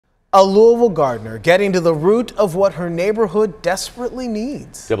A Louisville gardener getting to the root of what her neighborhood desperately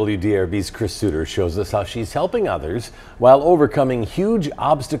needs. WDRB's Chris Suter shows us how she's helping others while overcoming huge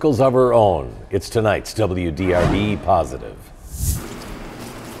obstacles of her own. It's tonight's WDRB Positive.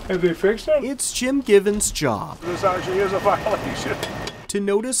 Have they fixed it? It's Jim Given's job This actually is a violation. to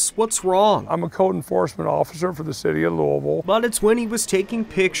notice what's wrong. I'm a code enforcement officer for the city of Louisville. But it's when he was taking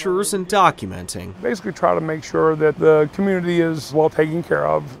pictures and documenting Basically try to make sure that the community is well taken care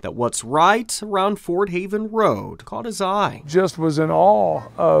of. that what's right around Fort Haven Road caught his eye. Just was in awe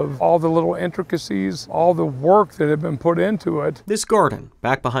of all the little intricacies, all the work that had been put into it. This garden,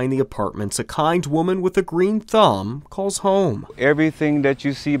 back behind the apartments, a kind woman with a green thumb calls home. Everything that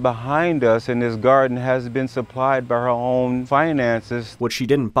you see behind us in this garden has been supplied by her own finances. What she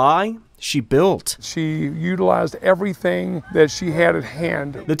didn't buy, she built. She utilized everything that she had at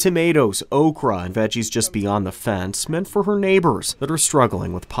hand. The tomatoes, okra, and veggies just beyond the fence meant for her neighbors that are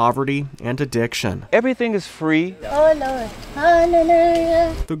struggling with poverty and addiction. Everything is free. Oh Lord,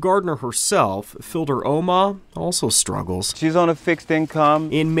 hallelujah. The gardener herself, Filter Oma, also struggles She's on a fixed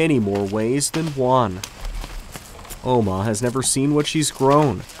income. in many more ways than one. Oma has never seen what she's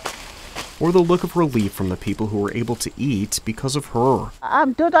grown, or the look of relief from the people who were able to eat because of her.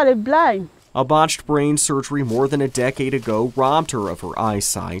 I'm totally blind. A botched brain surgery more than a decade ago robbed her of her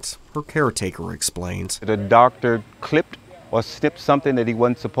eyesight. Her caretaker explains. The doctor clipped or snipped something that he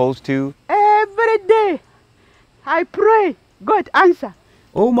wasn't supposed to. Every day I pray, God answer.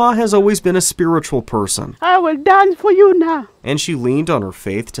 Oma has always been a spiritual person, I will dance for you now. and she leaned on her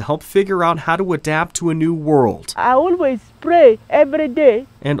faith to help figure out how to adapt to a new world. I always pray every day.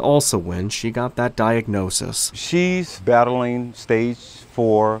 And also when she got that diagnosis. She's battling stage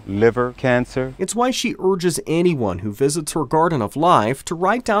 4 liver cancer. It's why she urges anyone who visits her garden of life to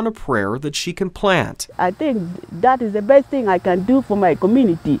write down a prayer that she can plant. I think that is the best thing I can do for my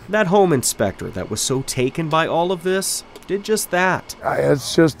community. That home inspector that was so taken by all of this did just that.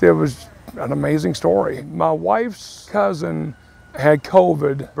 It was an amazing story. My wife's cousin had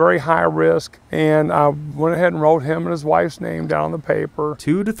COVID, very high risk, and I went ahead and wrote him and his wife's name down on the paper.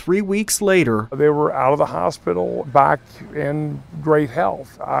 2 to 3 weeks later, They were out of the hospital, back in great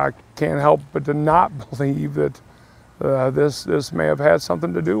health. I can't help but to not believe that this may have had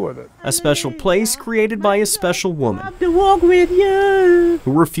something to do with it. a special place created by a special woman To walk with you.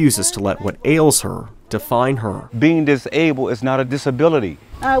 who refuses to let what ails her define her, Being disabled is not a disability.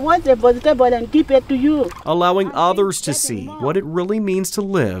 I want the vegetable and keep it to you. allowing others to see what it really means to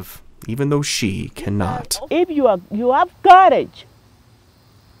live, even though she cannot. If you have courage,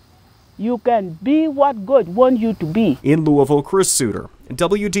 you can be what God wants you to be. In Louisville, Chris Suter,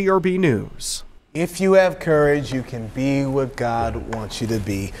 WDRB News. If you have courage, you can be what God wants you to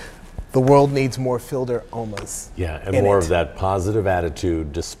be. The world needs more Filter Omas. Yeah, and more of that positive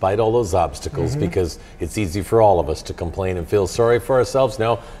attitude despite all those obstacles, because it's easy for all of us to complain and feel sorry for ourselves.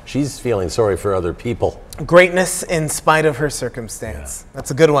 No, she's feeling sorry for other people. Greatness in spite of her circumstance.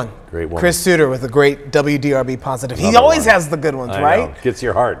 That's a good one. Great one. Chris Suter with a great WDRB Positive. He Another always one. has the good ones, I right? know. Gets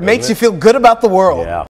your heart. Makes doesn't you feel good about the world. it? Yeah.